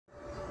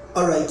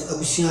Alright,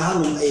 abusia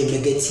hanom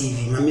mega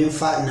TV. Mame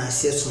mfa na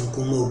access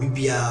nkoma obi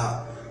bia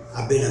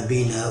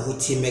abena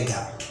uti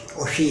mega.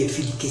 Ohwe ye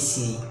feed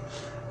kesi.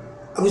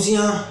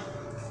 Abusia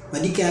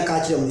madika ka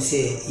kire mu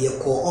se ye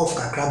call off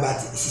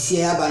kakrabat sisi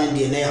ya ba ne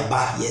de na ya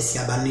ba yes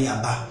ya ba ne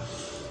ya ba.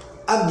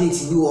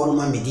 Update bi wo no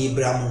ma mede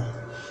bramu.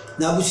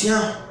 Na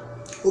abusia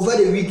over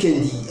the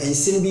weekend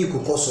ensem bi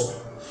kokoso.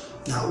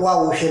 Na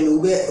wa wo hwe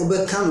me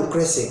obe kan no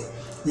krese.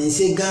 Na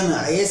nse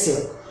Ghana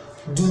ayese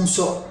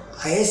Dumsor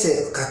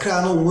ayese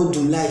kakra no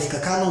modum light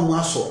kakra no mo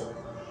aso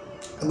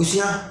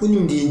abusia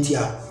unim de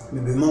ntia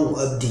me be ma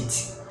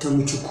update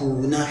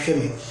tamuchuku na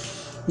hweme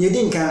ye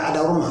din kan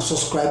adaroma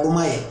subscribe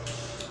maye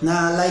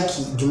na like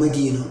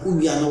dwumadi no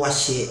uwia no wa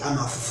share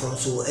ama foforo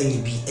so anyi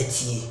bi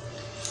atie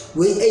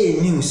we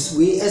news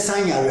we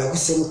esanya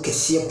rehosem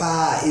kese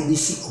pa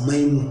ebisi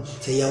oman mu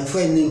se yamfo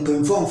ne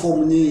mpemfo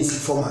mu ne si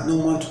forma no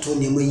mo toto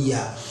ne mayi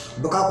a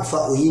beka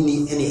kofa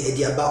oyini ene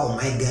edi aba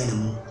oman Ghana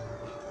mu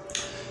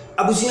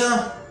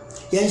abusia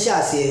yansha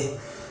ase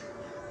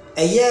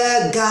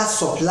eye gas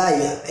supply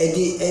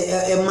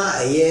ema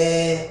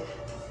eye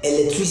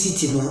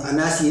electricity no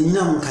anase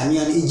nyinam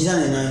kanea no ejina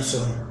ne nan so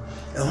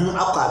no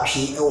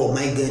akwatwe ewo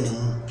my Ghana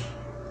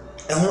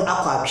mu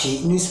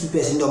akwatwe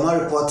newspapers ndo ma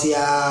report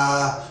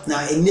ya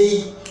na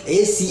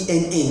eye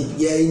CNN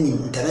ya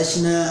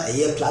international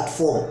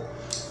platform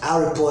a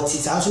report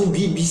it also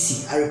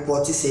BBC a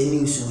report say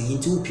news we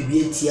into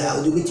PBT a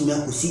odobetimi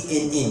akọ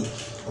CNN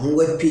on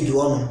web page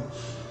one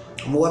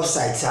on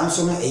website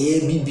Samsung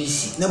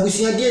BBC na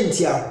busia de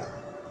ntia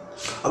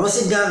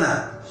amase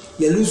Ghana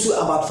ya lose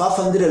about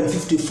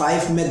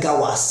 555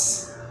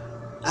 megawatts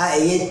a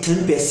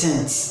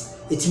 10%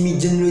 it me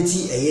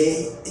generate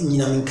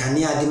nyina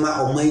minkane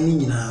adema oman ni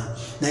nyina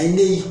na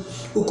nei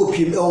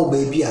ukopiem e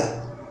baby a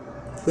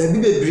baby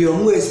bebre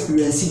o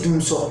experience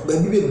Dumsor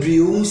baby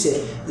bebre o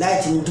se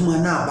light ni duma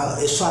na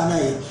aba eso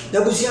anaye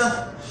na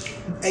busia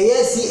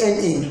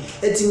CNN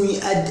etimi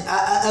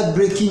a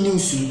breaking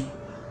news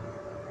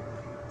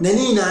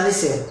nani na ne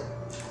se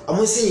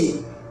amo se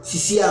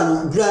sisi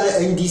anu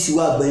brother NDC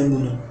wa ban mu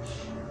no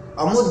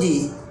amo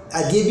di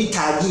ade bi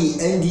tagi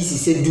NDC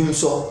se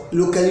Dumsor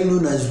locally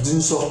known as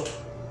Dumsor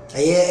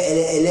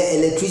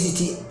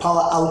electricity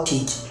power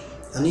outage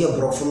and ye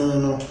brofo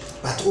no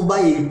but oba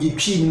ye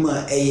twi mu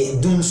a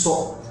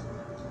Dumsor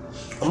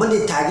amo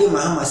di tagi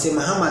mahama se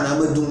mahama na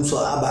ma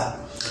Dumsor aba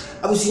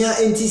abusia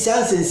enti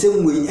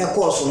sansensem we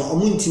ekọọso no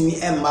omuntimi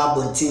emma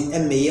bontin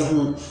emmeye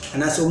ho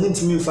anase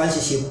omuntimi mfa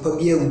hyehye pa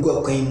bia ngu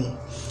akwan mu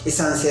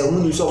esanse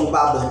omuni so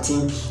omba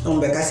bontin no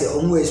mbeka se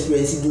omu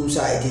experience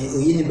Dumsor ide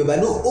oye ni beba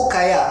no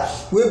okaya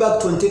way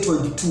back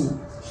 2022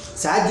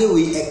 saade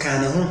we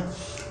ekane ho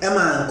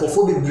ema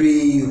nkofo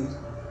bebre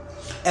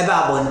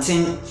eba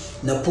bontin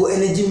na po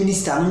energy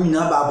minister no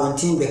nyina ba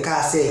bontin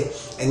beka se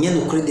enye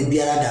no kure de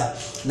biara da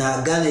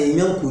na Ghana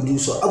yenyanku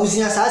Dumsor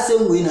abusia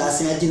saasem we na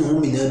asen age no ho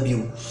mina biu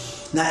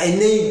na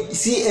ene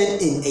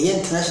CNN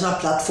international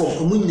platform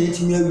omunye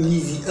ntimi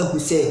release ahu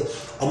se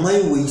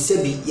oman we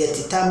sebi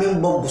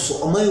yetitamen bomb so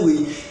oman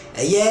we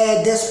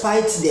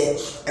despite the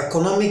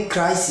economic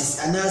crisis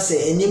anase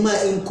enima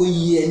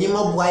enkoyi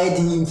enima boye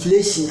the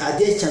inflation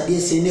ade chade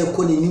se na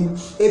economy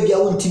ebia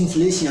wonti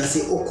inflation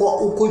ase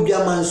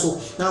okodwa man so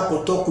na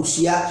akoto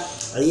kusia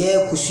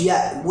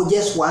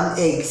just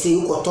one egg say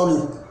ukoto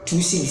no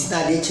 2 cedis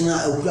na ade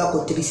china awura ko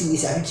 3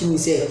 cedis ahwechimi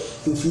se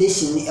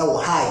inflation e wo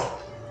high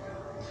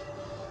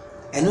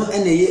eno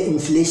ene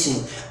inflation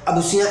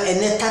abusuya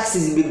ene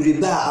taxes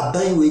bebreba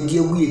aban we die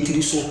wu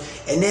yetiri so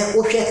ene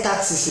ohwe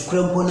taxes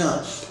krampo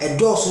na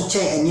edoso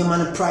chen enyema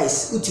no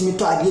price utimi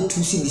to ade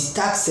 2 cedis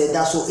tax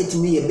da so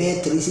etimi ye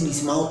be 3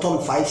 cedis ma uton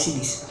 5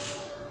 cedis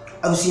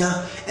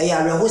abusuya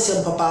ya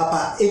rehosem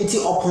papa enti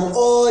upon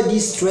all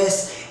this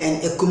stress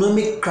and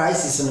economic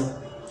crisis no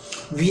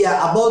we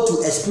are about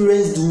to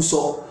experience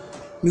Dumsor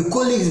my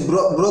colleagues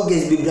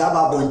bloggers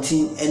bebraba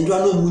bontin endwa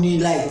no muni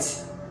light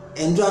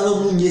and no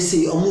munye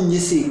say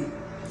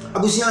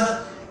abusia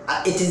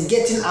it is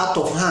getting out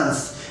of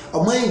hands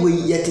oman we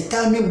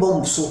yetitame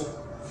bomb so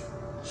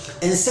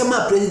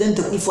ensema president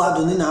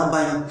Akufo-Addo ne na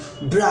aban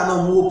bra na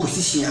mo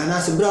opposition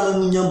anase bra na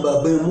munya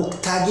baban mu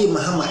tagi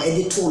mahama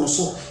edit no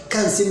so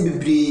kan sem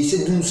bebre se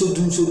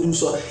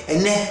Dumsor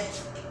ene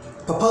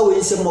papa we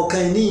ensem mo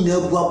kan ni na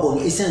abu abon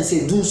esen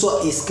say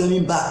Dumsor is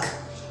coming back.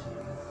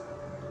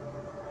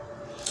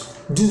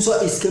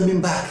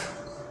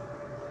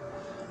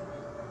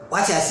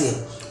 What I say,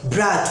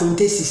 bra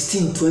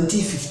 2016,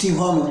 2015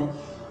 hono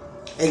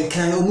and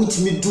can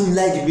omutimi dum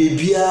like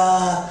baby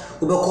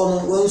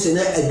obekom won say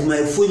na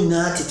adumai phone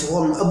na tete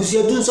hono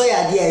abusia Dumsor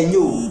ya de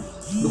anyo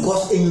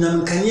because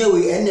enyinam kanya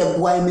we ene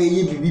boy ma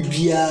ye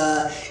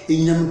bibia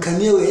enyinam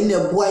kanya we ene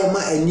boy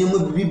ma enyema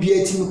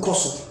bibia timi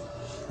koso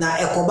na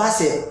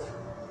ekobase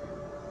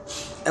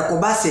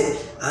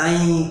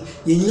ai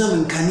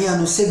yenyinam kanya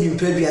no sebi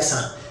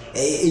mpraduasa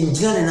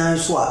enjina ne nan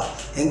so a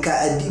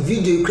enka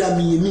video kra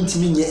mi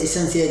ntimi nye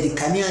essence ya de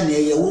kanea na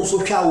ye won so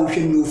hwa wo hwe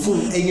mi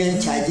ofun enye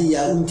charge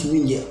ya ntimi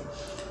nye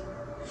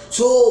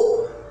so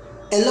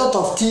a lot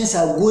of things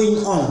are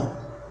going on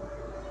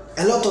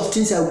A lot of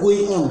things are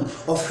going on.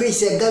 Of which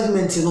the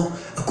government, you know,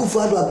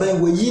 Akufo-Addo aban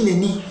we yi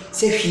nani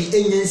say hwe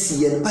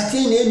enyansi ye. But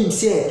in enim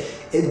say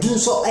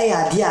Dumsor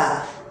ayade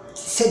a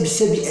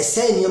sebi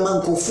esay niam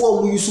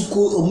nkofo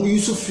omu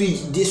use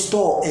fridge dey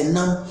store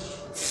enam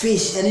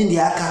fish and in the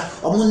aka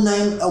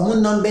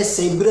omu be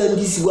say brand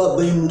this wa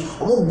ban mu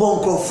omu bon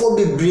nkofo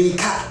bebre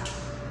ka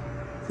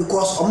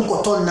because omu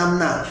koton nam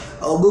na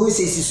obo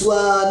say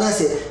sisua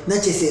na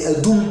chese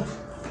adum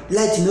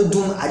light no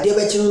dum ade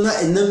be chino na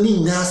enam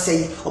ni nya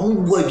say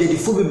omu bo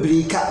adwadefo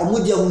bebre ka omu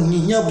dia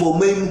huhia bo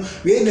man mu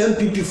we na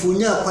MPP fo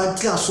nya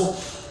kwantira so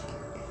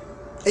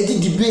edi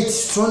debate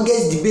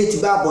strongest debate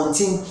ba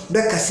bontin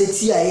be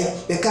kaseti aye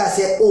be ka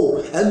say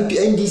oh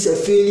NDC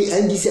fairly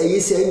NDC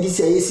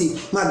ayesi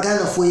ma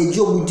Ghana for ye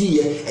jomudi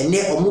ye ene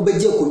omo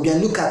beje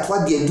kodwan look at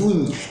what they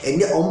doing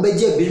ene omo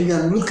beje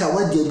benwan look at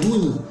what they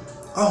doing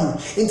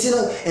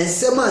intino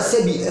ensema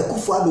sebi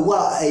Akufo-Addo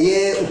wa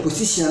aye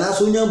opposition na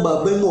so nya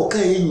baba mu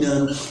okan ye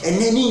nyina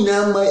ene ni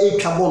nyina ma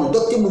etwabo no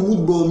Dr.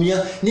 Mahmoud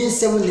Bawumia ni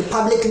 7 the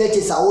public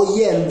lectures are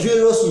here in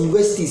various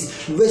universities,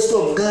 University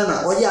of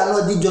Ghana or ya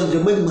no di John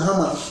Dramani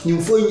Mahama ni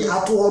mfonyi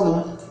ato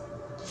hono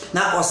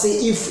na or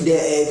say if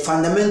the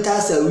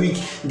fundamentals are weak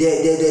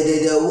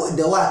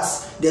the what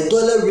the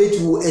dollar rate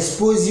will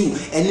expose you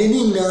and ni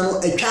nyina no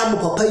etwabo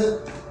papa.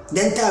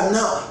 Then time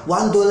now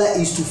 $1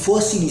 is to 4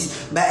 cedis,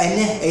 but and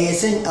then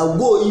ASEM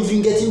ABA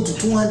even getting to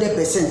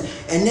 200%,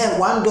 and then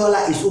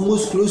 $1 is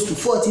almost close to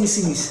 14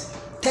 cedis,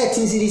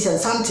 13 cedis and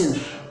something.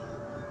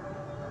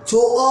 So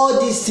all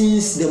these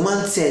things the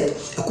man said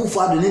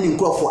Akufo-Addo needing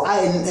crop for I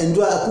and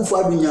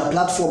Akufo-Addo in your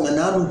platform and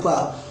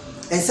anupa.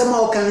 And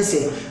somehow can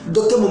say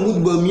Dr.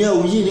 Mahmoud Bawumia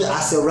we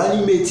as a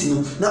running mate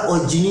na or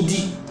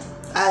Jinidi.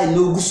 I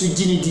know gusu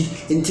jinidi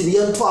until the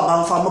end to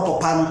abanfa ma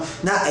papa no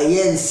na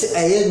ayen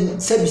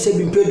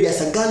sebi mpedu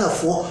as Ghana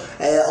for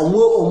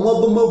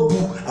omo bu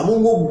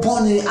amongo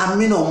bone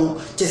amena omo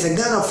chese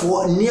Ghana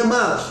for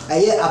niema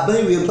aye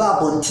aban we ba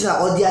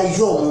bontina odi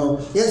ayo omo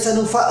yensa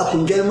no fa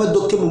akundwa ma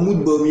Dr.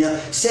 Mahmoud Bawumia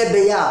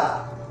sebe ya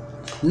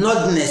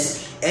nordness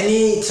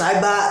any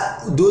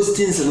tribal those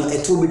things no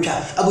eto betwa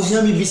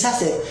abusunya mi bisa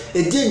se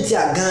edenti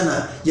a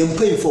Ghana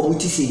yempa for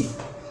mutisi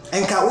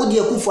enka wodi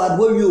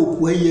Akufo-Addo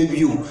we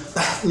you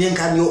but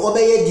nka yo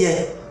obeye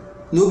de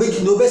no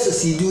be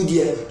succeed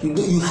there you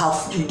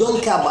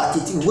don't care about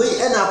it we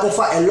and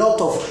akofa a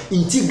lot of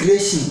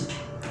integration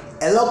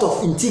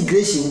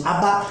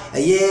aba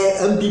ye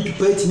MPP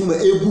party ni ma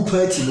egu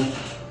party no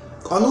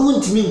ono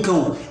ntimi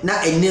nkan na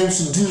enem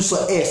so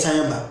Dumsor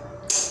san ba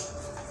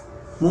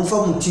monfa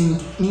mutim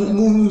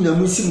mu na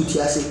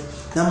musimuti ase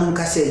na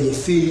monka say ye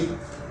fail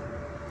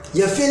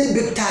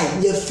big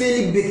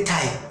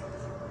time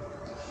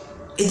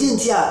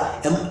Ejentia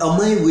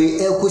amai we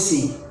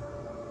ekosi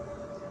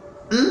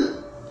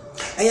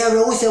ayawe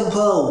wo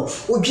sempa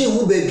odwe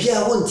hu ba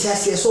bia wo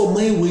ntiase so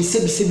amai we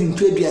sebi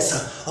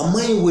ntuaduasa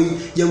amai we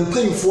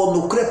yempanfo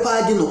no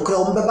krepa de no kra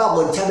ombeba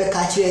bontia be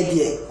ka kire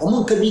de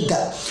omonka bi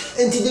da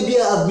enti de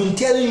bia I've been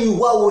telling you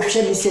wa wo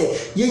hwe me say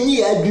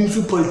yenyi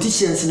adwinfi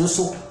politicians no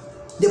so.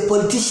 The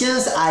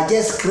politicians are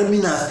just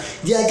criminals.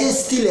 They are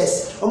just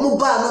stealers. Omo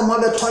ba no mo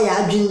be to ya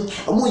adwin.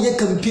 Omo ye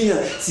campaign.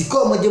 Sika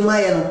omo de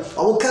maye no.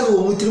 Omo kan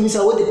wo mutirim say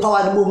wo de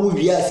power no mo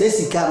wia say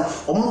sika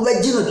no. Omo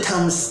be gi no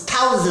times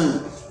 1000.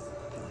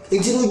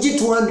 Enti no gi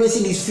 200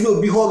 cedis free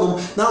obi honom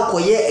na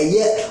koye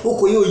eye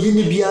okoye oyi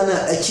ni bia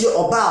na akire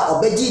oba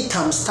obegi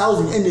times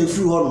 1000 and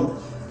free honom.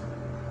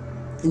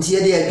 Nti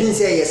ye de adwin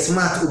say ye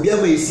smart obi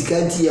ama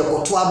yesika nti ye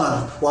koto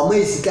ama wa ma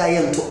yesika ye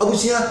nto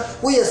abusia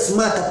wo ye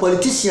smart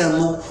politician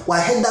no wa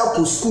head out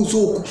to school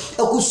so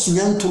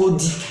akusunya ntoro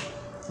di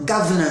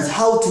governance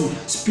how to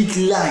speak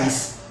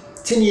lies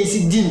teni yesi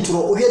di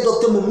ntoro o ye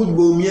Dr. Mahmoud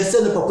Bawumia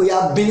se no papa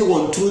ya bene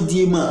won ntoro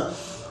di ma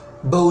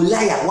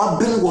bawlaya wa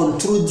bene won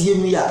ntoro di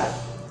mu ya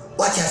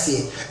what you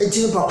say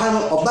enti papa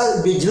no oba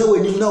bejina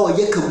wani na o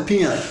ye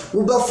campaign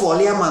wo be for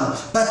man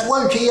but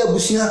one hwe ya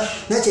busia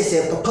na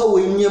chese papa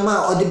we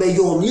nyema o de be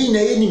yo ni na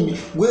ye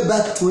way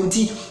back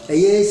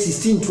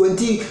 2016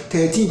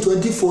 2013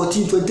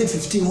 2014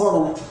 2015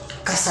 hono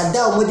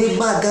kasada o de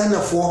ma Ghana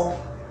for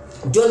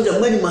John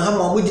Dramani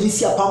Mahama o de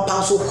si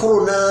apampan so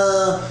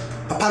corona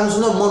papa no so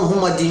no mon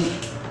homadi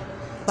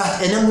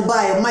but enam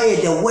ba my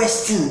the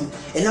western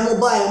enam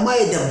ba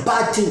my the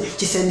bad thing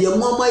chese ne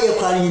mo ma ye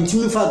kwari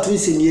ntimi fa to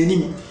se ne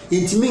anim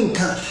ntimi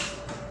nka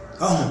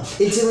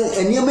ntimi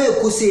enema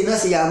ekosi na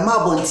se ya ma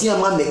bonti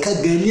ama meka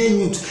Ghanaian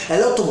youth a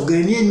lot of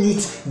Ghanaian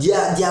youth they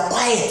are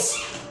quiet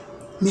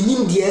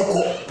minim they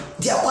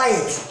are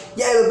quiet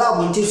ya e ba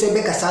bonti so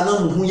be kasa na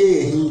mu hu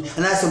ye hin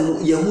ana se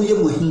ye hu ye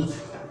mo hin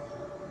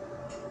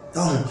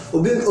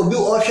obi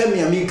o hwe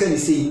me America ni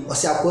sei o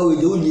se akwa we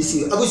de o ni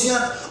sei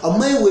abusia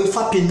amai we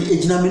fa pen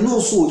ejina me no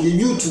so ye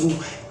YouTube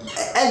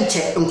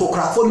enche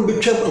nkokrafo no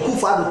betwam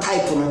Akufo-Addo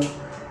type no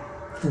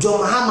John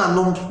Mahama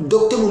no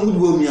Dr. Mahmoud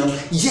Bawumia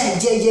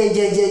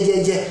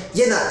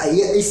ye na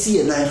aye esi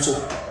ye nan so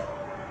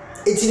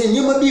etine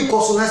nyema bi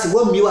koso na se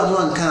wa miwa no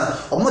anka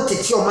omo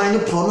tete o man ni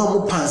pro no mo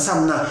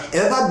pansam na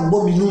e ba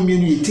bo minu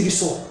ye tiri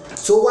so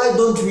So why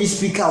don't we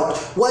speak out?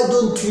 Why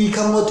don't we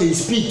come out and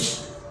speak?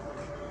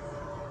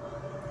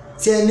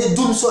 Say ne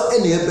Dumsor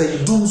ene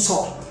ebe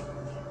Dumsor.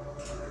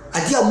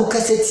 Adi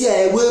amukaseti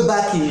way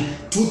back in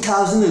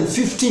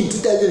 2015,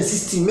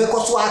 2016 make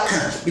us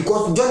work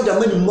because John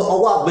Dramani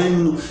owa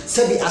ban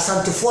sabi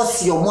asantefo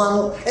si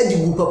omano e di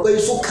gu papa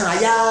so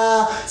kan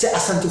ya say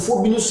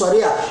asantefo bi no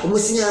sori a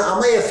omusinya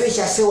amaye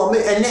facial say o me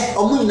ene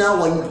omu nyina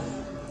wan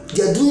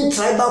they are doing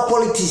tribal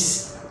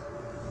politics.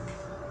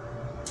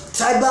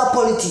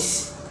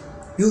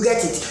 You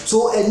get it?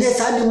 So next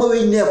time you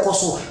may near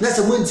Koso, that's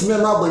a month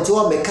member, which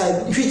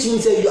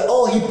means you are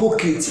all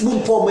hypocrites.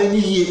 Moon for many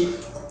years.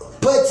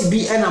 Party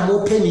be and a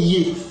more penny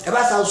year.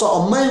 About also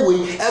on my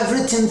way,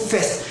 everything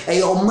first, and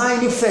your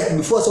mind first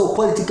before so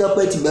political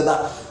party,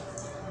 baba.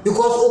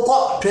 Because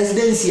Oko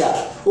presidency,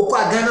 Oko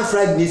Ghana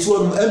flag in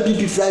one,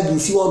 MPP flag in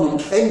C1,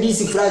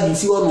 NDC flag in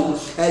C1,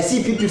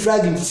 CPP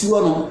flag in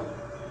C1.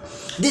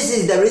 This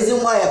is the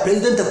reason why a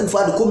President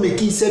Akufo-Addo come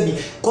make sabi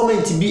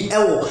comment be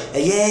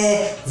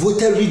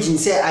voter region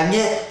say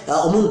anye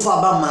omuntu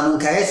aba man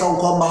nkae say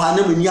onko ba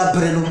na mani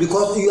abre no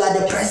because you are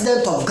the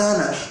president of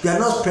Ghana, you are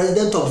not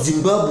president of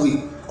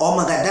Zimbabwe or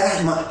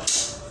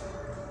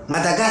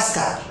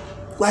Madagascar.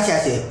 What I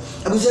say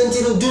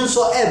abusanti no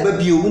Dumsor eba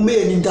bi o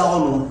me ani da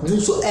hono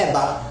Dumsor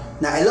eba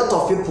na a lot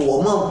of people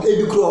o ma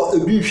ebi kro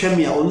ebi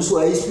hweme a onu so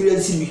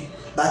experience bi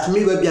but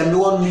me ba bia me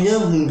won nya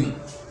hu bi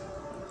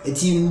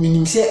eti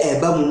minim se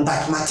eba mu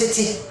but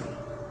matete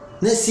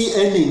na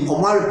CNN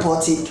omo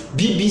report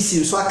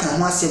BBC so aka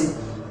ho asem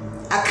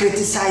a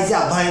criticize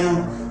aban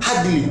no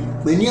hardly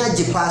many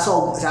ajepa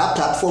so that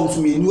platforms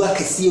me nu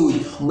akese we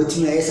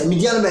omatimi ayesa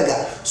media no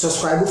mega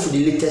subscribe for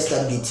the latest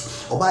update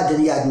oba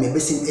de yard me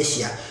besin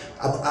asia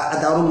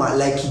adaroma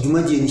like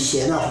dumaje ni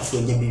share na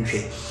afofo nya bi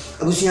hwe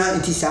abusuya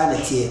nti sa na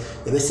tie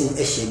be besin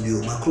asia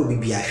bio makro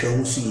bibia hwe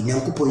nso yi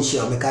nyankopon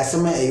hye o me ka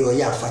asem ayo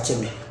ya afa che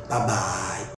me bye bye.